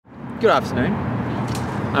Good afternoon.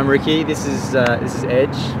 I'm Ricky. This is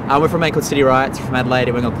Edge. We're from a band called Riots from Adelaide,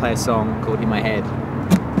 and we're gonna play a song called "In My Head."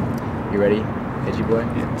 You ready, Edgy boy?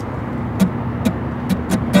 Yeah.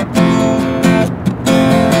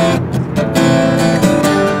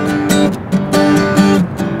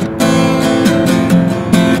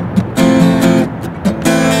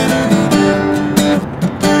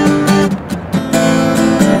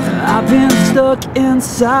 I've been stuck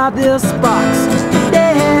inside this box for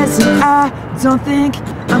days, and I don't think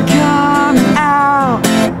I'm coming out.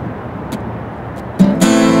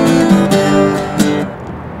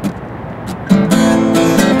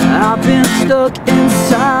 I've been stuck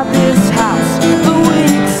inside this house for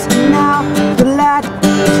weeks, and now the light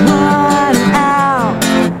is running out.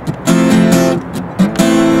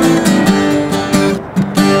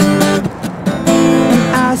 And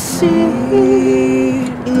I see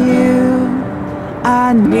you,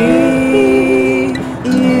 I need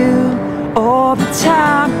you all the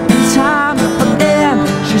time and time again.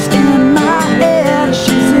 She's in my head,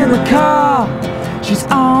 she's in the car, she's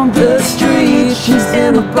on the street, she's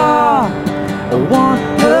in the bar. I want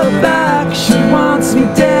her back, she wants me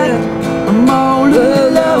dead. I'm all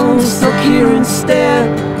alone, stuck here instead.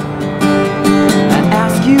 I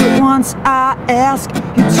ask you once, I ask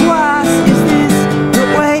you twice, is this the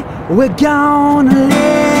way we're gonna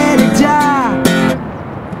let it die?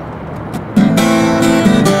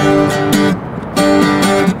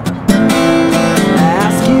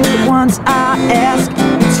 I ask you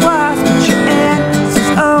twice, but your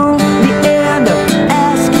answer's only end up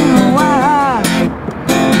asking why.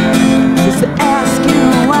 Just asking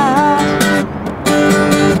why.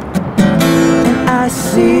 And I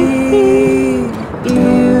see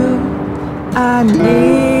you, I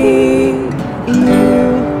need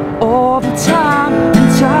you all the time and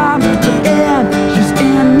time again. She's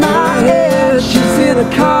in my head, she's in the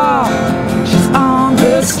car, she's on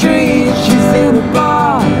the street, she's in the bar.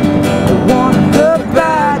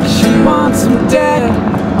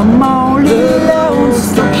 I'm all alone,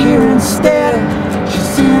 stuck here instead.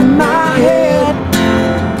 She's in my head,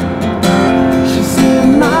 she's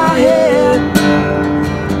in my head.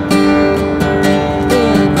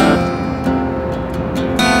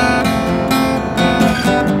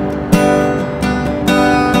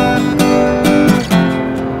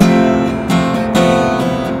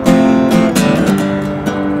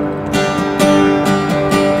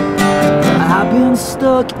 I've been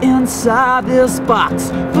stuck inside this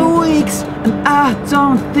box for weeks, and I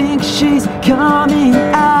don't think she's coming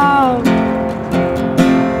out.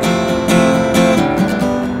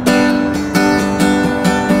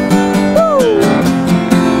 Woo!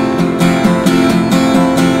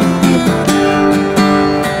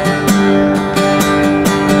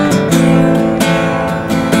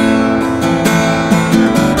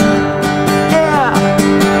 Yeah,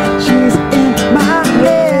 she's in my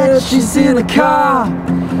head, she's in the car,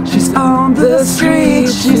 she's on the street,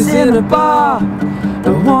 she's in a bar. I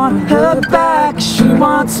want her back, she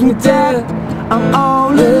wants me dead. I'm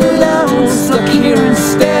all alone, stuck here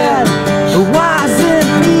instead. Why is it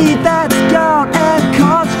me that's gone and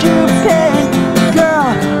caused you pain? The girl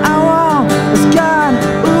I want is gone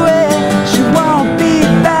away. She won't be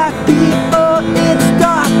back before it's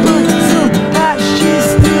dark, but somehow she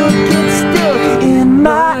still gets stuck in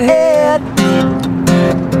my head.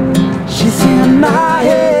 She's in my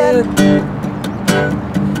head,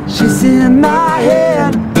 she's in my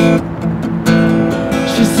head,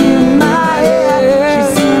 she's in my head,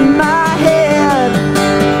 she's in my head.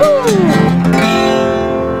 Woo!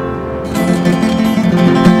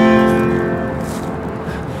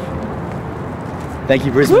 Thank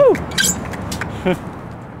you, Brisbane. Woo!